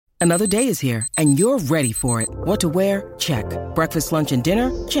Another day is here, and you're ready for it. What to wear? Check. Breakfast, lunch, and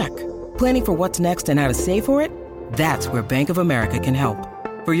dinner? Check. Planning for what's next and how to save for it? That's where Bank of America can help.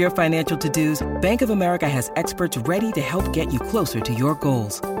 For your financial to-dos, Bank of America has experts ready to help get you closer to your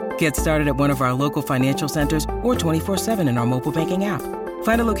goals. Get started at one of our local financial centers or 24/7 in our mobile banking app.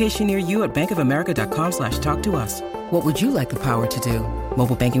 Find a location near you at bankofamerica.com/talktous. What would you like the power to do?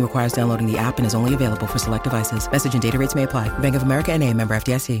 Mobile banking requires downloading the app and is only available for select devices. Message and data rates may apply. Bank of America N.A., member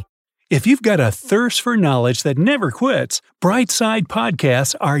FDIC. If you've got a thirst for knowledge that never quits, Brightside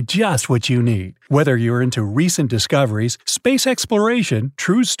Podcasts are just what you need. Whether you're into recent discoveries, space exploration,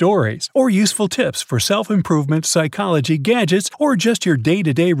 true stories, or useful tips for self-improvement, psychology, gadgets, or just your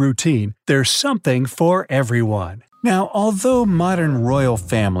day-to-day routine, there's something for everyone. Now, although modern royal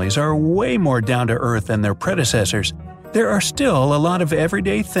families are way more down-to-earth than their predecessors, there are still a lot of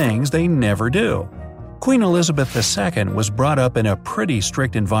everyday things they never do. Queen Elizabeth II was brought up in a pretty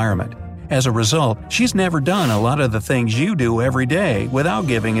strict environment. As a result, she's never done a lot of the things you do every day without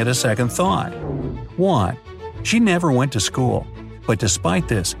giving it a second thought. 1. She never went to school. But despite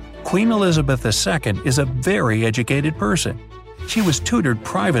this, Queen Elizabeth II is a very educated person. She was tutored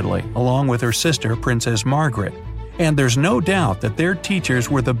privately along with her sister Princess Margaret, and there's no doubt that their teachers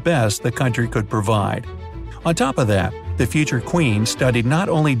were the best the country could provide. On top of that, the future queen studied not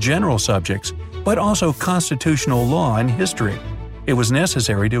only general subjects, but also constitutional law and history. It was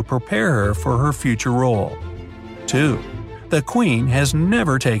necessary to prepare her for her future role. 2. The Queen has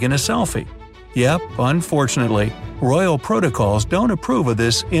never taken a selfie. Yep, unfortunately, royal protocols don't approve of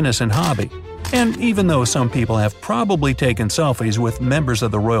this innocent hobby. And even though some people have probably taken selfies with members of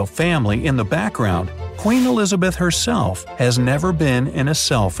the royal family in the background, Queen Elizabeth herself has never been in a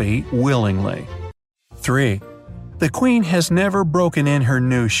selfie willingly. 3. The Queen has never broken in her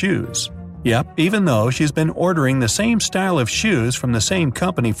new shoes. Yep, even though she's been ordering the same style of shoes from the same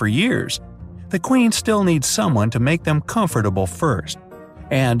company for years, the Queen still needs someone to make them comfortable first.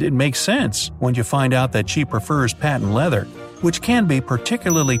 And it makes sense when you find out that she prefers patent leather, which can be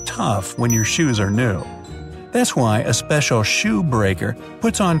particularly tough when your shoes are new. That's why a special shoe breaker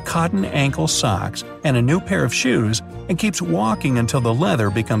puts on cotton ankle socks and a new pair of shoes and keeps walking until the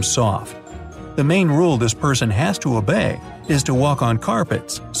leather becomes soft. The main rule this person has to obey is to walk on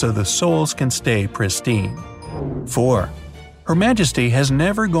carpets so the soles can stay pristine. 4. Her Majesty has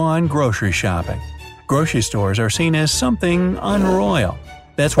never gone grocery shopping. Grocery stores are seen as something unroyal.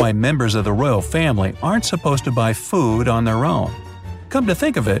 That's why members of the royal family aren't supposed to buy food on their own. Come to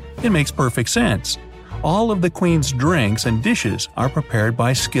think of it, it makes perfect sense. All of the Queen's drinks and dishes are prepared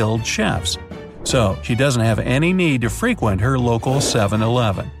by skilled chefs, so she doesn't have any need to frequent her local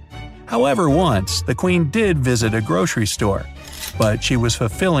 7-Eleven. However, once, the Queen did visit a grocery store, but she was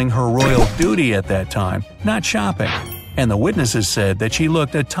fulfilling her royal duty at that time, not shopping, and the witnesses said that she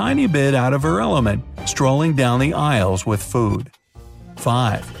looked a tiny bit out of her element, strolling down the aisles with food.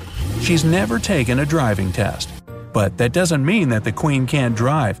 5. She's never taken a driving test. But that doesn't mean that the Queen can't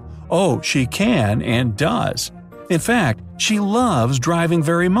drive. Oh, she can and does. In fact, she loves driving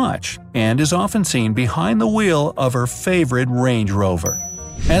very much, and is often seen behind the wheel of her favorite Range Rover.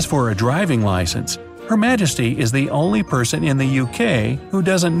 As for a driving license, Her Majesty is the only person in the UK who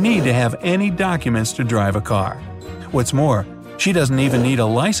doesn't need to have any documents to drive a car. What's more, she doesn't even need a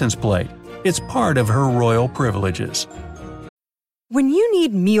license plate. It's part of her royal privileges. When you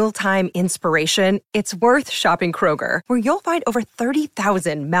need mealtime inspiration, it's worth shopping Kroger, where you'll find over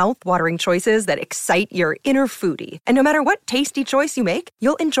 30,000 mouth-watering choices that excite your inner foodie. And no matter what tasty choice you make,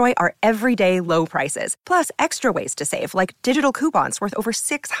 you'll enjoy our everyday low prices, plus extra ways to save, like digital coupons worth over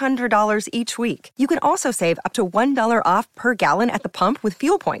 $600 each week. You can also save up to $1 off per gallon at the pump with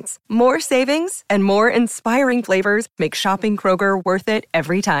fuel points. More savings and more inspiring flavors make shopping Kroger worth it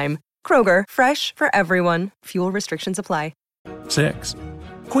every time. Kroger, fresh for everyone. Fuel restrictions apply. 6.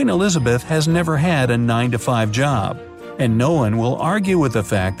 Queen Elizabeth has never had a 9-to-5 job, and no one will argue with the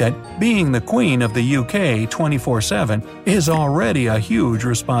fact that being the Queen of the UK 24/7 is already a huge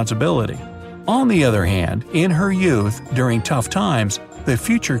responsibility. On the other hand, in her youth, during tough times, the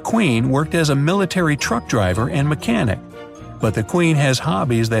future Queen worked as a military truck driver and mechanic. But the Queen has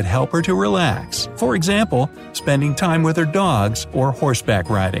hobbies that help her to relax, for example, spending time with her dogs or horseback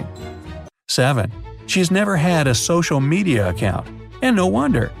riding. 7. She's never had a social media account, and no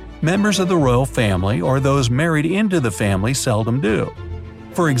wonder. Members of the royal family or those married into the family seldom do.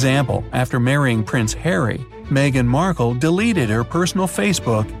 For example, after marrying Prince Harry, Meghan Markle deleted her personal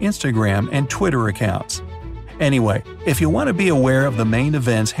Facebook, Instagram, and Twitter accounts. Anyway, if you want to be aware of the main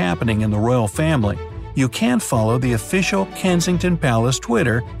events happening in the royal family, you can follow the official Kensington Palace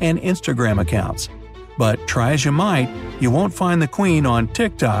Twitter and Instagram accounts. But try as you might, you won't find the Queen on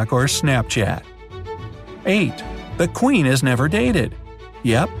TikTok or Snapchat. 8. The Queen has never dated.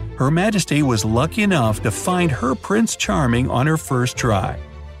 Yep, Her Majesty was lucky enough to find her Prince Charming on her first try.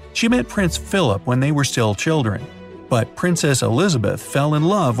 She met Prince Philip when they were still children, but Princess Elizabeth fell in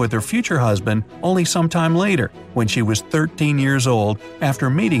love with her future husband only some time later, when she was 13 years old after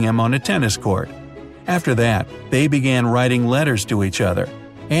meeting him on a tennis court. After that, they began writing letters to each other,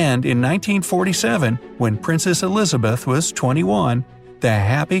 and in 1947, when Princess Elizabeth was 21, the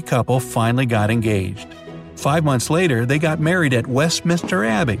happy couple finally got engaged. 5 months later, they got married at Westminster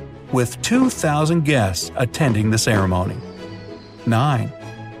Abbey, with 2,000 guests attending the ceremony. 9.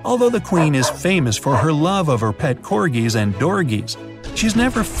 Although the Queen is famous for her love of her pet corgis and dorgies, she's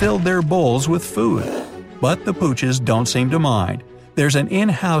never filled their bowls with food. But the pooches don't seem to mind. There's an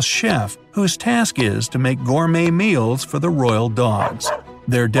in-house chef whose task is to make gourmet meals for the royal dogs.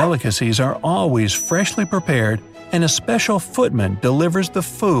 Their delicacies are always freshly prepared, and a special footman delivers the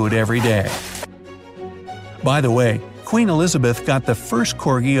food every day. By the way, Queen Elizabeth got the first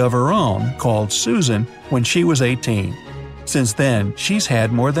corgi of her own, called Susan, when she was 18. Since then, she's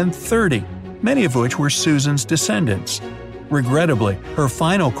had more than 30, many of which were Susan's descendants. Regrettably, her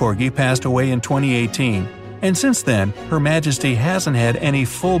final corgi passed away in 2018, and since then, Her Majesty hasn't had any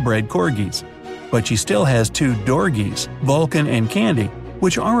full-bred corgis. But she still has 2 dorgies, Vulcan and Candy,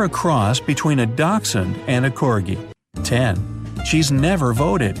 which are a cross between a dachshund and a corgi. 10. She's never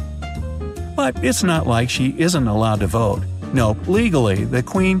voted. But it's not like she isn't allowed to vote. Nope, legally, the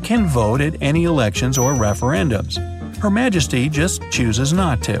Queen can vote at any elections or referendums. Her Majesty just chooses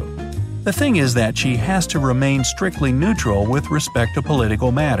not to. The thing is that she has to remain strictly neutral with respect to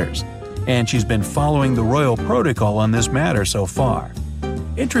political matters, and she's been following the royal protocol on this matter so far.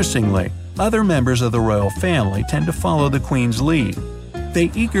 Interestingly, other members of the royal family tend to follow the Queen's lead.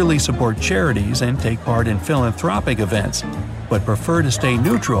 They eagerly support charities and take part in philanthropic events, but prefer to stay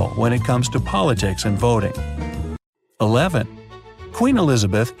neutral when it comes to politics and voting. 11. Queen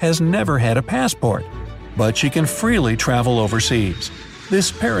Elizabeth has never had a passport, but she can freely travel overseas.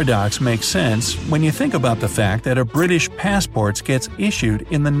 This paradox makes sense when you think about the fact that a British passport gets issued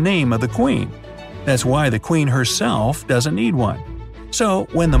in the name of the Queen. That's why the Queen herself doesn't need one. So,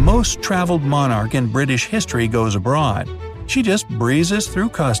 when the most traveled monarch in British history goes abroad, she just breezes through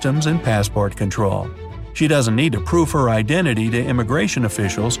customs and passport control. She doesn't need to prove her identity to immigration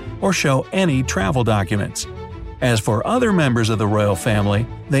officials or show any travel documents. As for other members of the royal family,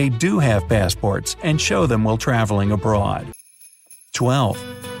 they do have passports and show them while traveling abroad. 12.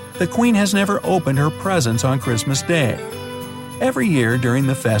 The Queen has never opened her presents on Christmas Day. Every year during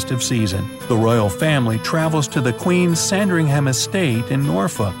the festive season, the royal family travels to the Queen's Sandringham estate in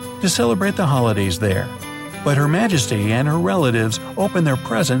Norfolk to celebrate the holidays there. But Her Majesty and her relatives open their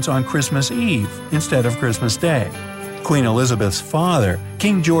presents on Christmas Eve instead of Christmas Day. Queen Elizabeth's father,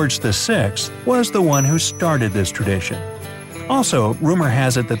 King George VI, was the one who started this tradition. Also, rumor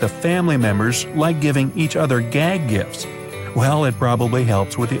has it that the family members like giving each other gag gifts. Well, it probably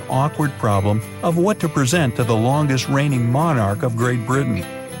helps with the awkward problem of what to present to the longest reigning monarch of Great Britain.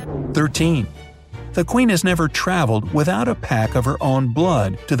 13. The Queen has never traveled without a pack of her own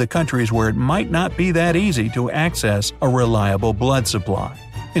blood to the countries where it might not be that easy to access a reliable blood supply.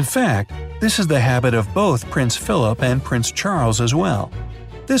 In fact, this is the habit of both Prince Philip and Prince Charles as well.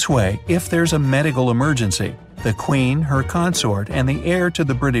 This way, if there's a medical emergency, the Queen, her consort, and the heir to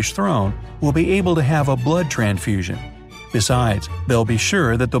the British throne will be able to have a blood transfusion. Besides, they'll be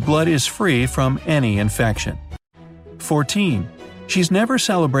sure that the blood is free from any infection. 14. She's never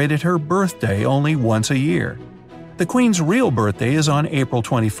celebrated her birthday only once a year. The Queen's real birthday is on April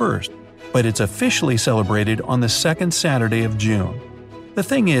 21st, but it's officially celebrated on the second Saturday of June. The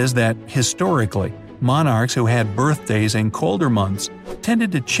thing is that, historically, monarchs who had birthdays in colder months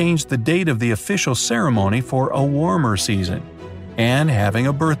tended to change the date of the official ceremony for a warmer season. And having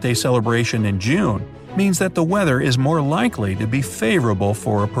a birthday celebration in June means that the weather is more likely to be favorable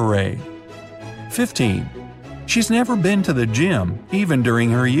for a parade. 15. She's never been to the gym, even during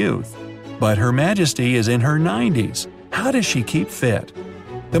her youth. But Her Majesty is in her 90s. How does she keep fit?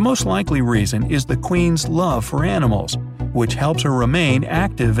 The most likely reason is the Queen's love for animals, which helps her remain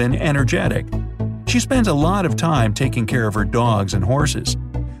active and energetic. She spends a lot of time taking care of her dogs and horses.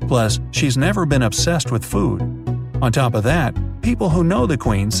 Plus, she's never been obsessed with food. On top of that, people who know the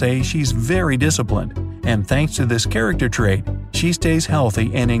Queen say she's very disciplined, and thanks to this character trait, she stays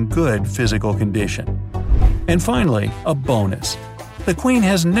healthy and in good physical condition. And finally, a bonus. The Queen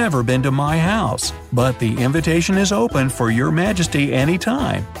has never been to my house, but the invitation is open for Your Majesty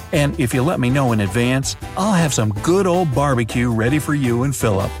anytime. And if you let me know in advance, I'll have some good old barbecue ready for you and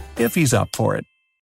Philip, if he's up for it.